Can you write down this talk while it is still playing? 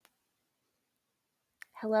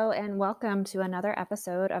Hello and welcome to another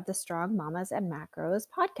episode of the Strong Mamas and Macros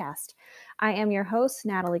podcast. I am your host,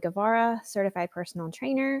 Natalie Guevara, certified personal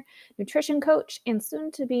trainer, nutrition coach, and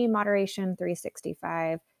soon to be Moderation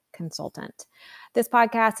 365 consultant. This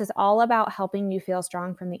podcast is all about helping you feel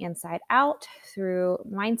strong from the inside out through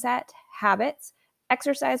mindset, habits,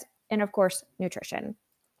 exercise, and of course, nutrition.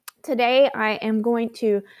 Today, I am going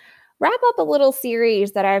to wrap up a little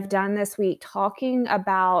series that I've done this week talking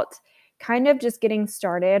about kind of just getting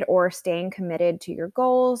started or staying committed to your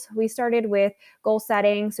goals. We started with goal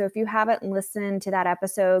setting. So if you haven't listened to that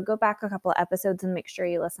episode, go back a couple of episodes and make sure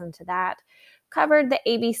you listen to that. Covered the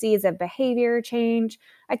ABCs of behavior change.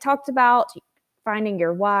 I talked about finding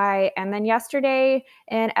your why. And then yesterday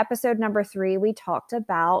in episode number 3, we talked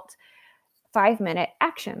about 5-minute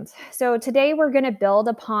actions. So today we're going to build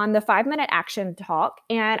upon the 5-minute action talk,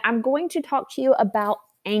 and I'm going to talk to you about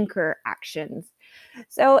anchor actions.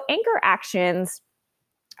 So anchor actions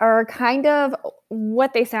are kind of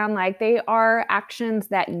what they sound like. They are actions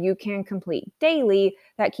that you can complete daily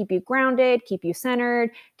that keep you grounded, keep you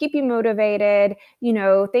centered, keep you motivated,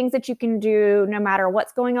 things that you can do no matter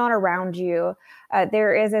what's going on around you.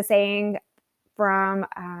 There is a saying from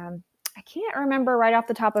I can't remember right off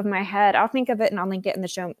the top of my head. I'll think of it and I'll link it in the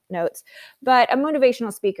show notes. But a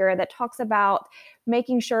motivational speaker that talks about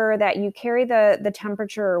making sure that you carry the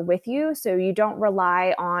temperature with you so you don't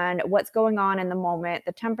rely on what's going on in the moment,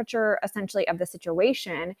 the temperature essentially of the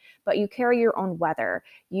situation, but you carry your own weather.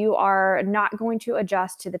 You are not going to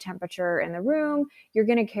adjust to the temperature in the room. You're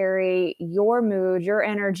going to carry your mood, your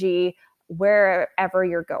energy, wherever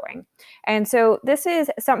you're going. And so this is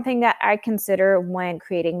something that I consider when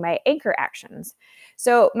creating my anchor actions.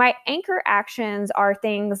 So my anchor actions are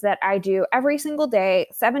things that I do every single day,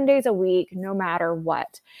 7 days a week, no matter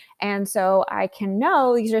what. And so I can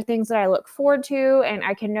know these are things that I look forward to, and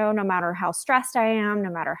I can know no matter how stressed I am,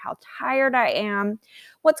 no matter how tired I am,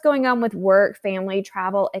 what's going on with work, family,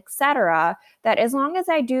 travel, etc., that as long as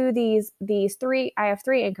I do these three, I have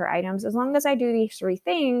 3 anchor items, as long as I do these 3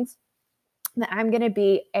 things, that I'm going to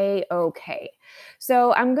be A-okay.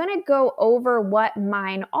 So I'm going to go over what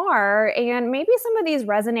mine are, and maybe some of these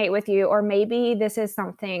resonate with you, or maybe this is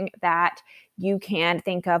something that you can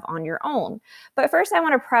think of on your own. But first, I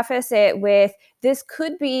want to preface it with this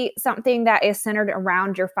could be something that is centered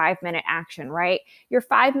around your 5-minute action, right? Your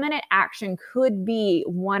 5-minute action could be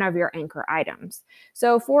one of your anchor items.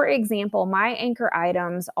 So for example, my anchor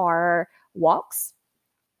items are walks.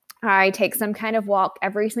 I take some kind of walk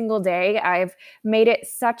every single day. I've made it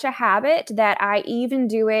such a habit that I even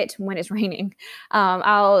do it when it's raining.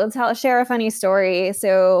 I'll share a funny story.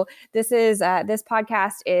 So this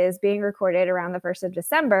podcast is being recorded around the 1st of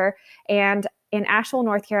December, and in Asheville,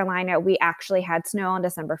 North Carolina, we actually had snow on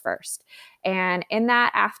December 1st. And in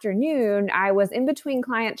that afternoon, I was in between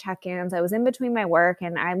client check-ins. I was in between my work,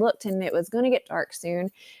 and I looked and it was going to get dark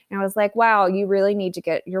soon. And I was like, wow, you really need to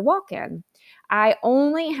get your walk in. I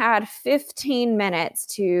only had 15 minutes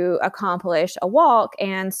to accomplish a walk.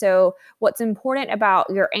 And so what's important about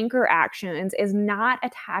your anchor actions is not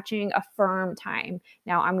attaching a firm time.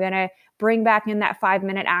 Now I'm going to bring back in that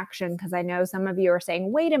 5-minute action because I know some of you are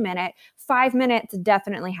saying, wait a minute, 5 minutes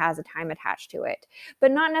definitely has a time attached to it,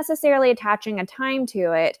 but not necessarily attaching a time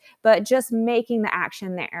to it, but just making the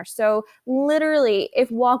action there. So literally,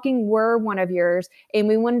 if walking were one of yours and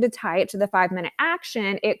we wanted to tie it to the 5-minute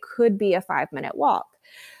action, it could be a 5-minute walk.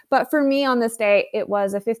 But for me on this day,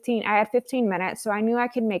 I had 15 minutes, so I knew I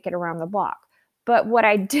could make it around the block. But what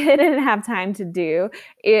I didn't have time to do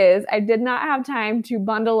is I did not have time to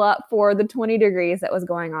bundle up for the 20 degrees that was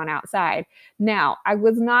going on outside. Now, I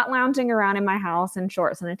was not lounging around in my house in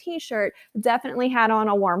shorts and a t-shirt, definitely had on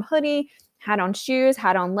a warm hoodie, had on shoes,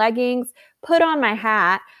 had on leggings, put on my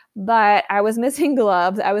hat, but I was missing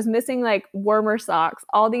gloves. I was missing like warmer socks,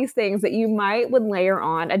 all these things that you would layer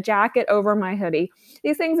on, a jacket over my hoodie,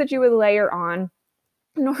 these things that you would layer on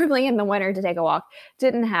normally in the winter to take a walk.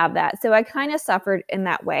 Didn't have that. So I kind of suffered in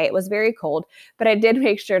that way. It was very cold, but I did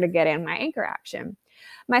make sure to get in my anchor action.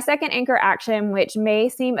 My second anchor action, which may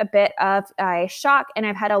seem a bit of a shock, and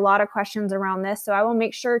I've had a lot of questions around this, so I will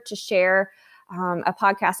make sure to share a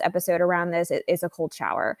podcast episode around this, is a cold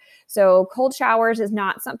shower. So cold showers is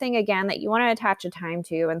not something, again, that you want to attach a time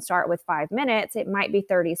to and start with 5 minutes. It might be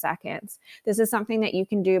 30 seconds. This is something that you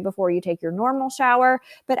can do before you take your normal shower,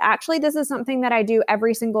 but actually this is something that I do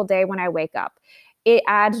every single day when I wake up. It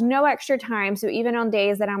adds no extra time. So even on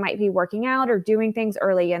days that I might be working out or doing things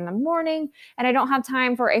early in the morning and I don't have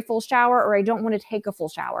time for a full shower or I don't want to take a full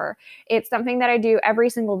shower, it's something that I do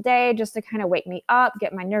every single day just to kind of wake me up,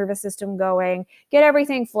 get my nervous system going, get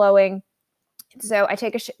everything flowing. So I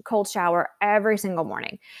take a cold shower every single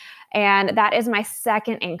morning. And that is my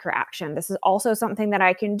second anchor action. This is also something that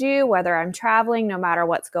I can do whether I'm traveling, no matter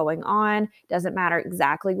what's going on. Doesn't matter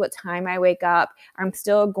exactly what time I wake up. I'm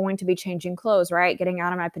still going to be changing clothes, right? Getting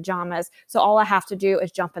out of my pajamas. So all I have to do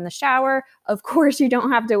is jump in the shower. Of course, you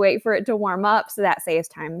don't have to wait for it to warm up. So that saves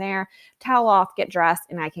time there. Towel off, get dressed,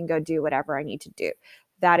 and I can go do whatever I need to do.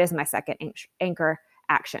 That is my second anchor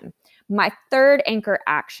action. My third anchor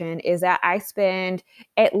action is that I spend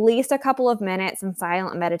at least a couple of minutes in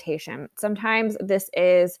silent meditation. Sometimes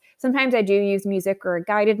I do use music or a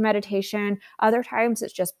guided meditation. Other times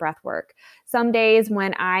it's just breath work. Some days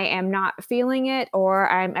when I am not feeling it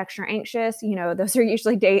or I'm extra anxious, those are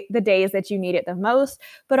usually the days that you need it the most,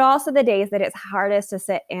 but also the days that it's hardest to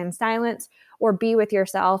sit in silence or be with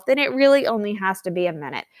yourself, then it really only has to be a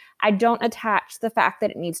minute. I don't attach the fact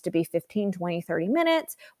that it needs to be 15, 20, 30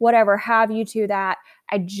 minutes, whatever have you to that.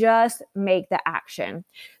 I just make the action.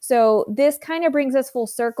 So this kind of brings us full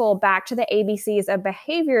circle back to the ABCs of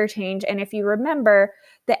behavior change. And if you remember,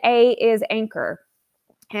 the A is anchor.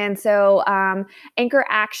 And so anchor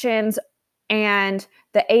actions and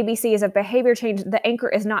the ABCs of behavior change, the anchor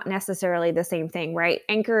is not necessarily the same thing, right?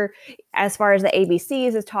 Anchor, as far as the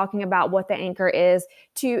ABCs, is talking about what the anchor is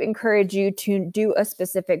to encourage you to do a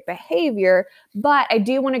specific behavior. But I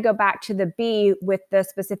do want to go back to the B with the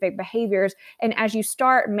specific behaviors, and as you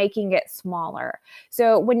start making it smaller.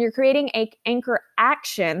 So when you're creating anchor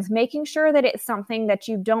actions, making sure that it's something that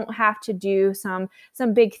you don't have to do some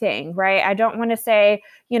big thing, right? I don't want to say,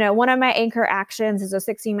 one of my anchor actions is a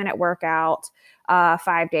 60-minute workout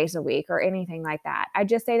 5 days a week or anything like that. I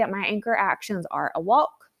just say that my anchor actions are a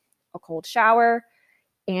walk, a cold shower,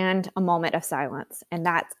 and a moment of silence. And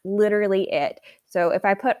that's literally it. So if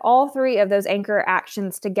I put all three of those anchor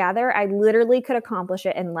actions together, I literally could accomplish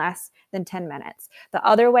it in less than 10 minutes. The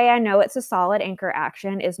other way I know it's a solid anchor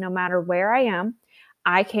action is no matter where I am,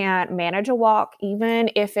 I can manage a walk, even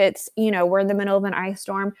if it's, we're in the middle of an ice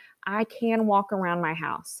storm, I can walk around my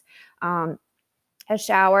house. A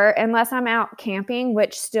shower, unless I'm out camping,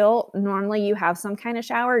 which still normally you have some kind of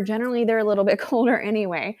shower. Generally, they're a little bit colder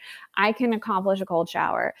anyway. I can accomplish a cold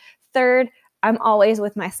shower. Third, I'm always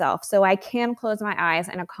with myself. So I can close my eyes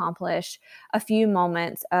and accomplish a few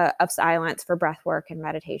moments of silence for breath work and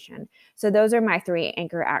meditation. So those are my three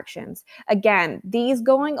anchor actions. Again, these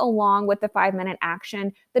going along with the 5-minute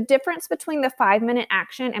action, the difference between the 5-minute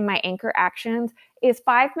action and my anchor actions is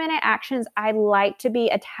 5-minute actions I like to be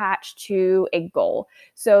attached to a goal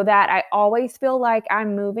so that I always feel like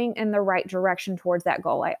I'm moving in the right direction towards that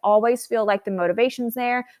goal. I always feel like the motivation's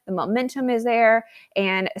there, the momentum is there.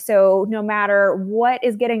 And so no matter what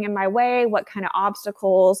is getting in my way, what kind of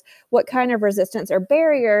obstacles, what kind of resistance or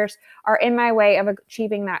barriers are in my way of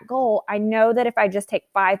achieving that goal, I know that if I just take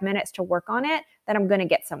 5 minutes to work on it, that I'm going to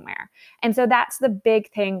get somewhere. And so that's the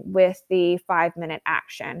big thing with the 5-minute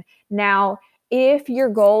action. Now, if your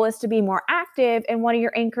goal is to be more active and one of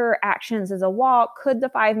your anchor actions is a walk, could the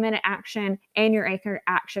 5-minute action and your anchor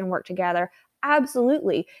action work together?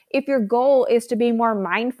 Absolutely. If your goal is to be more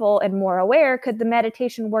mindful and more aware, could the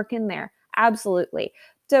meditation work in there? Absolutely.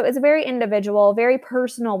 So it's very individual, very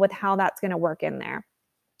personal with how that's going to work in there.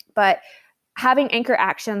 But having anchor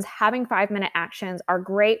actions, having 5-minute actions are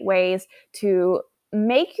great ways to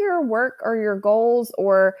make your work or your goals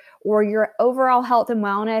or your overall health and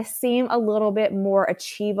wellness seem a little bit more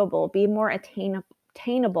achievable, be more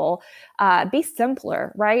attainable, be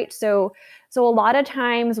simpler, right? So a lot of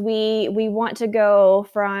times we want to go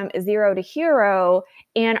from 0 to hero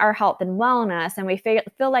in our health and wellness, and we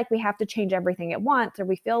feel like we have to change everything at once, or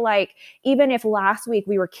we feel like even if last week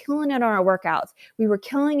we were killing it on our workouts, we were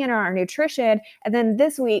killing it on our nutrition, and then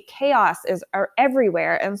this week chaos are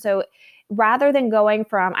everywhere. And so rather than going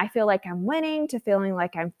from I feel like I'm winning to feeling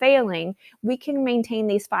like I'm failing, we can maintain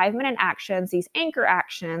these 5-minute actions, these anchor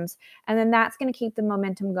actions, and then that's going to keep the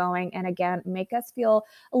momentum going and again, make us feel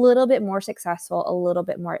a little bit more successful, a little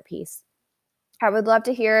bit more at peace. I would love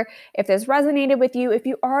to hear if this resonated with you. If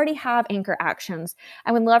you already have anchor actions,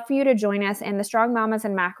 I would love for you to join us in the Strong Mamas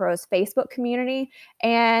and Macros Facebook community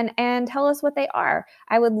and tell us what they are.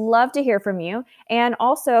 I would love to hear from you. And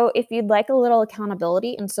also, if you'd like a little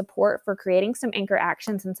accountability and support for creating some anchor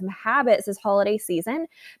actions and some habits this holiday season,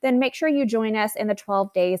 then make sure you join us in the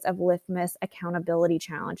 12 Days of Liftmas Accountability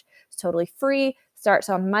Challenge. It's totally free. Starts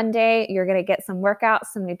on Monday. You're going to get some workouts,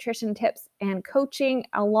 some nutrition tips, and coaching,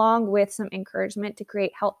 along with some encouragement to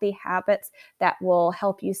create healthy habits that will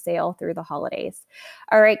help you sail through the holidays.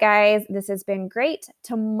 All right, guys, this has been great.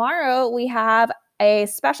 Tomorrow we have a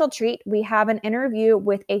special treat. We have an interview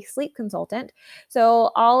with a sleep consultant.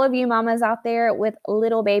 So all of you mamas out there with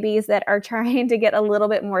little babies that are trying to get a little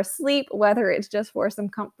bit more sleep, whether it's just for some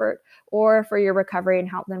comfort or for your recovery and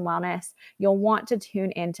health and wellness, you'll want to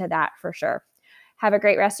tune into that for sure. Have a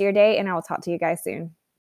great rest of your day, and I will talk to you guys soon.